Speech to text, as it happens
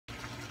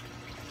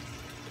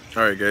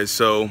Alright guys,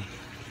 so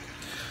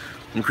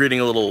I'm creating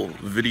a little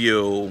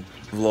video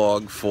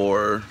vlog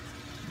for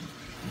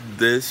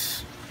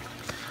this.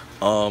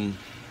 I'm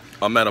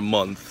at a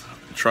month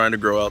trying to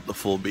grow out the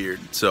full beard,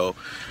 so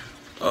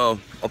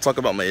I'll talk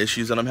about my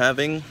issues that I'm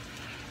having,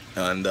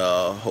 and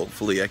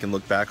hopefully I can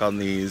look back on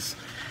these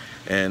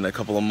in a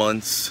couple of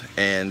months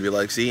and be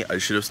like, see, I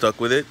should have stuck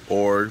with it,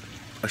 or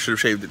I should have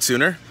shaved it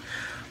sooner.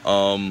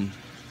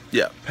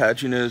 Yeah,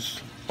 patchiness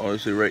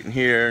obviously right in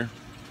here.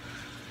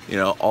 You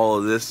know, all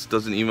of this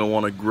doesn't even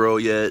want to grow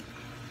yet.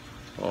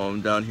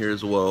 Down here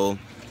as well.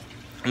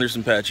 And there's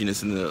some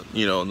patchiness in the,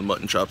 in the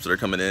mutton chops that are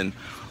coming in.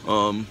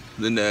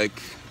 The neck.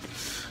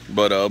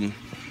 But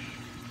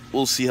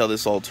we'll see how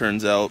this all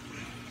turns out.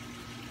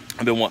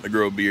 I've been wanting to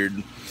grow a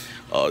beard.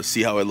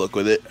 See how I look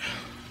with it.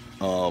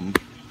 We'll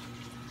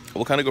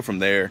kind of go from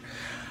there.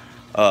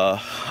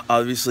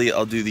 Obviously,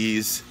 I'll do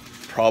these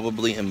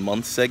probably in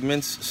month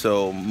segments.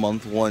 So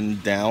month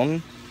 1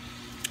 down.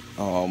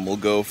 We'll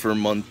go for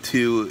month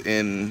 2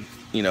 in,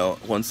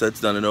 once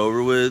that's done and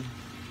over with.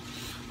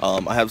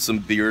 I have some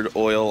beard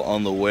oil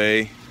on the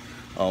way.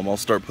 I'll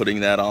start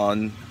putting that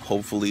on.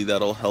 Hopefully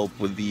that'll help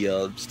with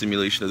the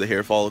stimulation of the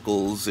hair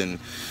follicles and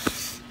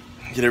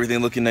get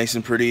everything looking nice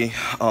and pretty,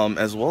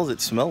 as well as it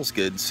smells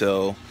good.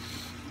 So,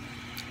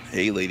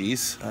 hey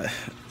ladies,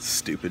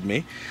 stupid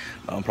me.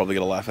 I'm probably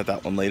gonna laugh at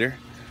that one later.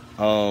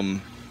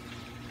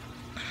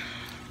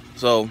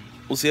 So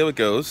we'll see how it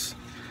goes.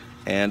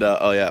 And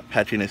oh yeah,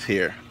 patchiness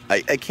here.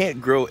 I can't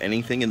grow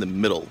anything in the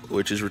middle,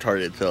 which is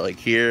retarded. So like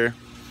here,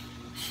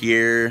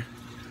 even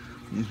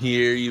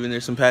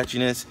there's some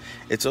patchiness.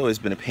 It's always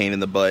been a pain in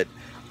the butt.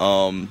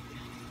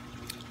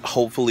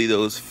 Hopefully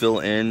those fill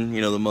in,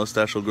 the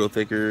mustache will grow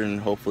thicker and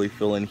hopefully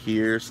fill in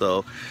here, so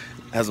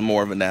it has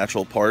more of a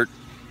natural part.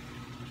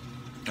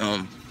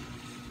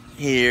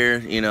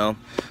 Here,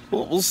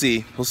 we'll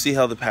see. We'll see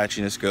how the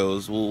patchiness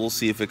goes. We'll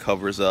see if it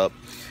covers up.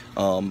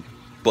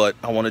 But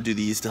I want to do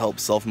these to help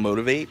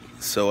self-motivate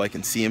so I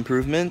can see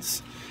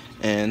improvements,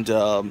 and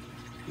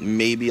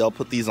maybe I'll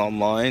put these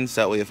online so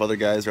that way if other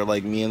guys are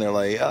like me and they're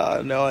like,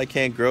 no, I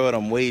can't grow it,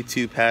 I'm way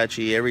too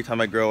patchy, every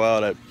time I grow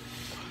out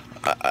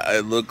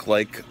I look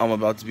like I'm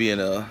about to be in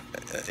a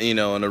in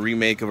a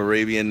remake of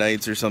Arabian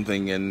Nights or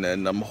something, and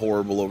I'm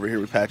horrible over here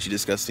with patchy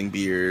disgusting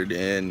beard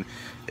and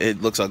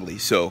it looks ugly.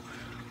 So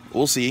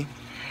we'll see.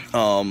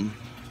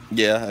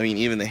 Yeah, I mean,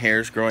 even the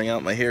hair's growing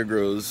out. My hair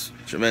grows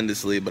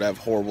tremendously, but I have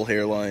horrible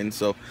hairline,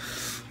 so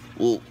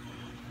we'll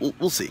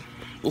see.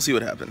 We'll see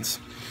what happens.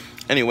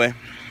 Anyway,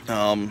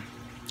 I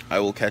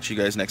will catch you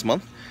guys next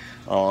month.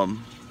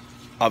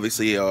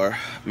 Obviously,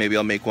 maybe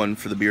I'll make one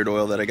for the beard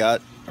oil that I got,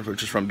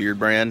 which is from Beard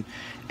Brand,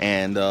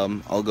 and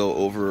I'll go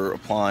over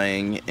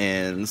applying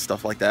and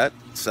stuff like that,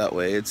 so that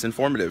way it's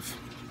informative.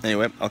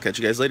 Anyway, I'll catch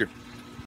you guys later.